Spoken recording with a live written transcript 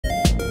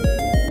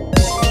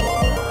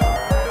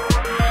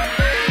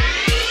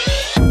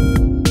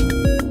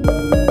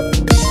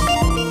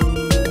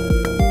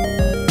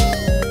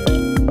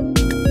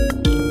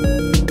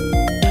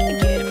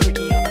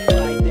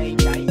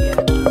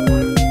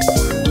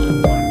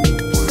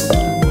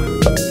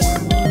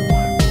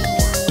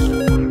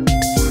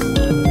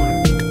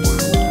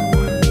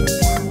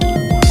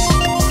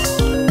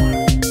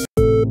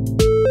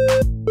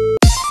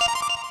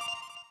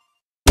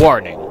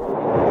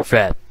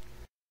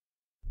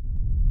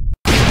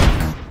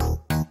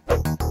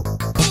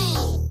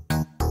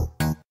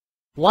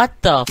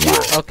What the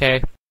f- Okay.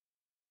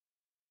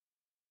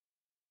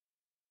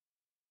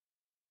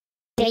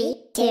 3,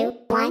 2,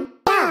 1,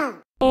 go!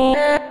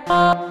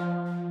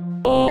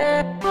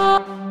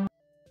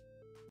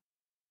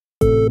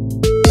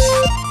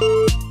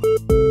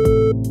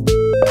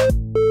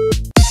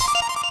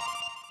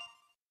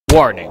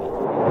 Warning.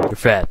 You're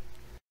fed.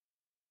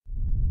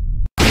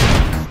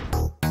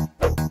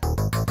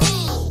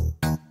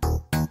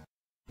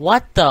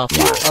 What the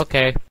f-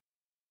 Okay.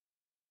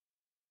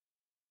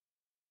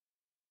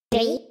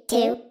 3,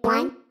 2,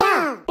 1,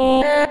 go!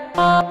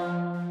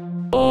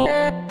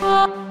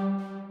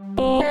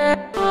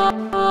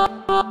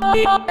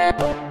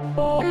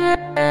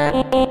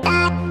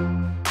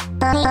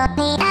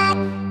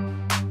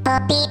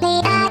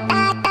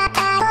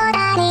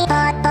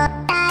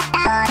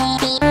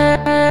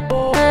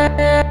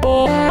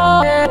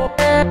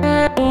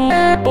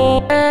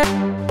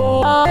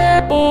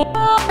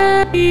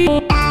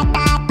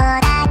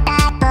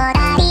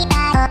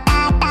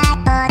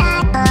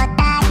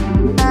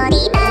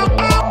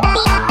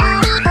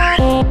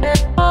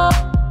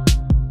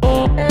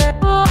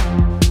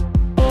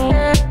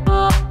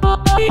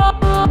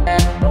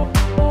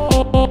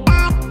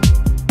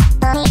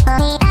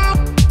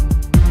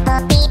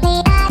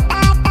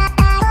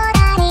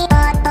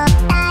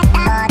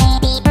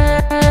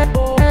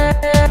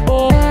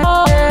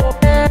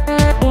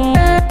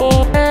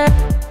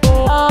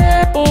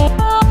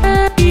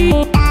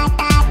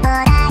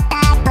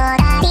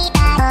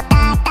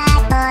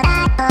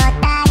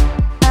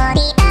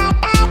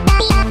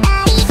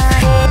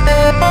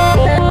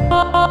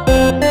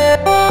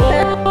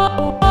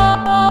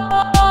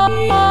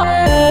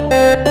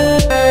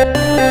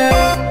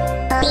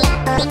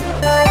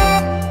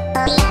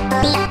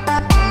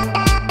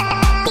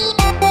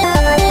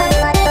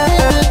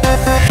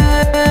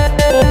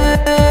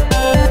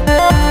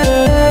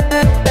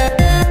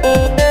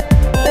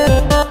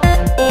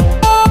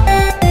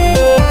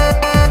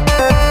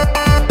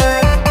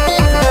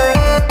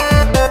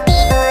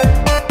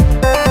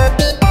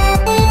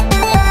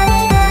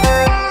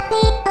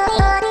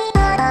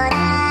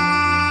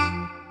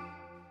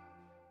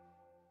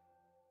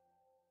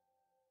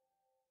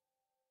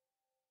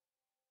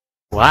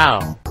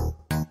 Wow.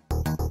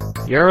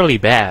 You're really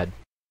bad.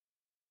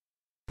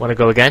 Wanna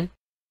go again?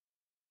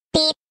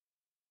 Beep.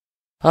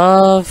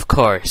 Of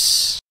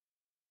course.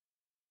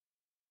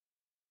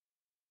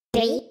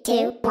 3,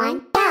 2,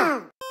 1,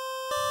 go!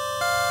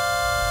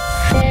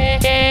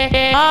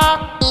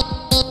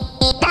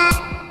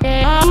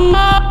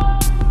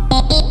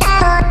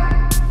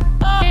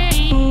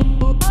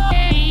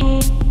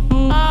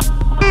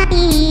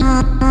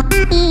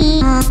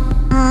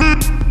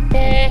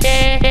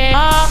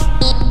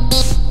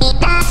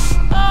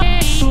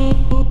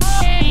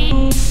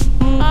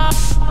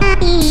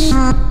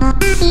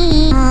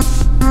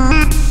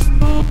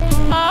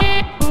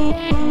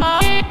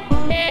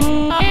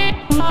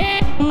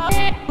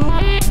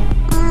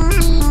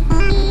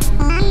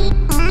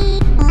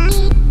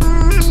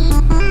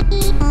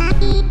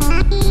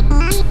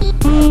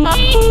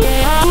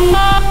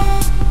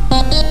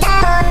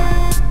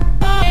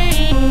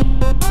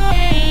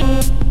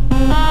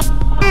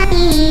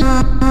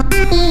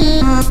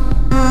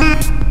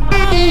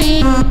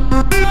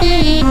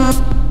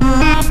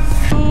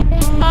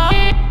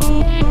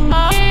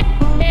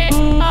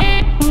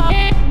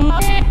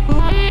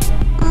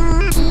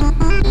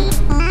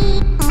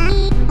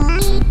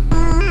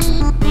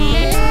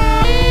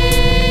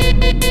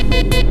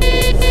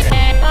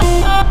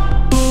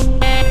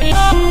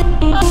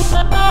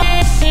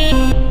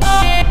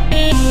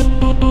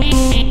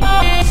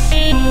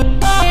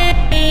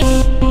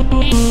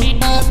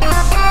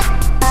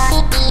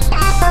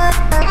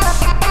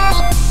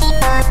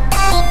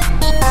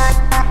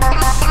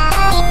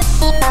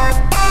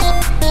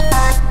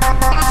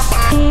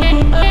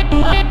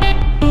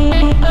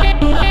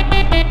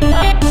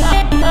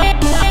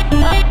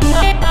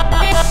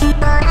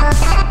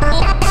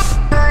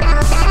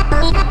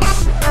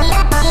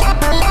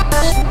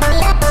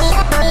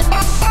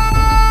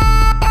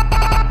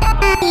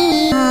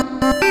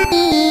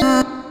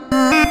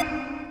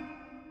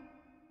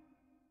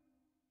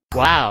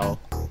 Wow.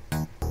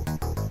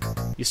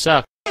 You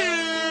suck.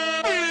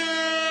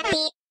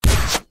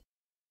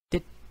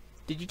 Did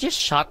you just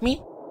shock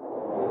me?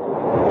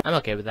 I'm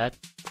okay with that.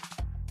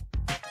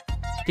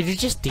 Did you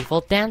just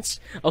default dance?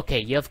 Okay,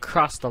 you have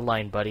crossed the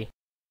line, buddy.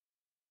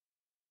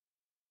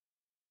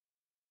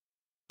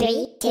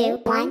 3, 2,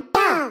 1,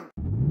 go!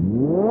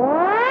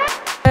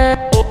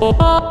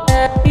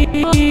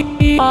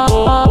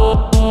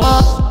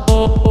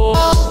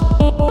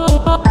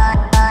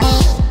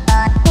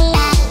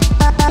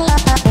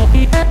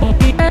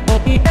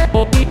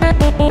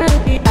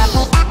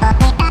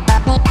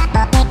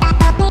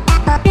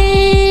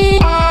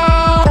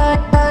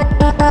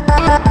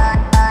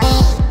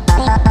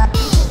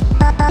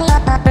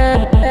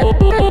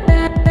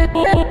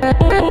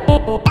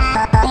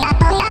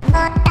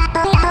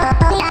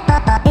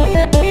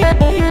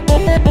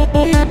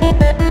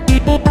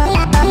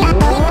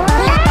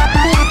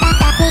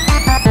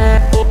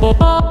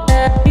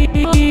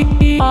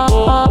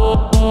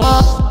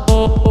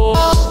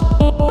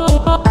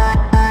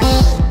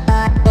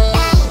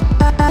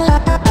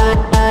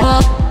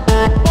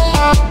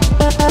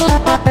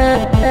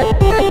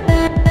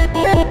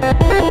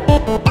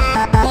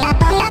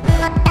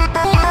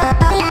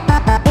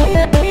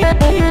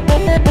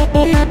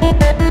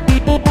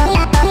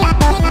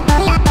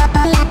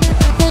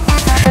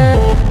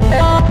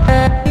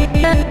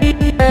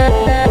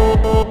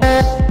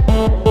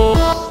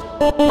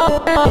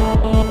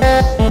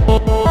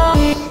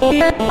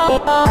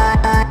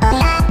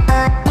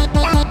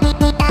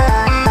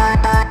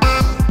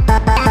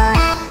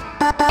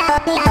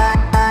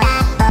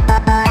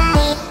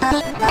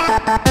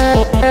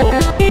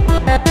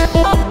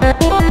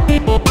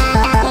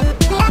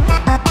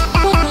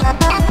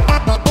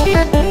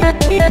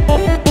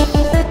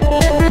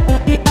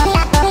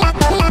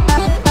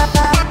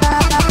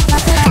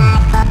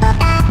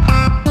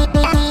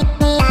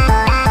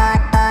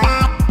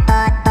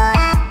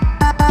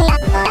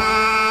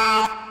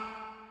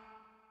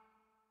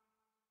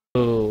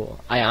 Ooh,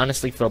 I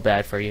honestly feel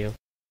bad for you.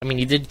 I mean,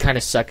 you did kind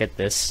of suck at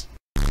this.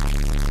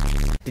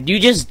 Did you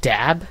just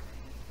dab?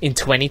 In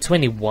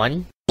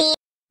 2021?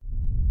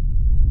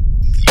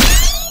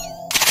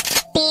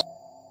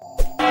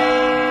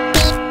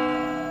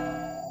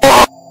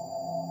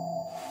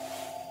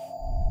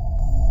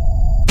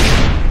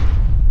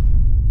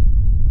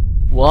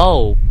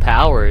 Whoa,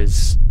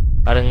 powers.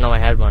 I didn't know I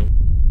had one.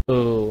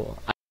 Ooh.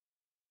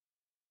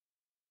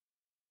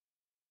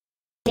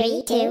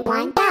 3, 2,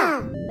 1,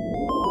 go!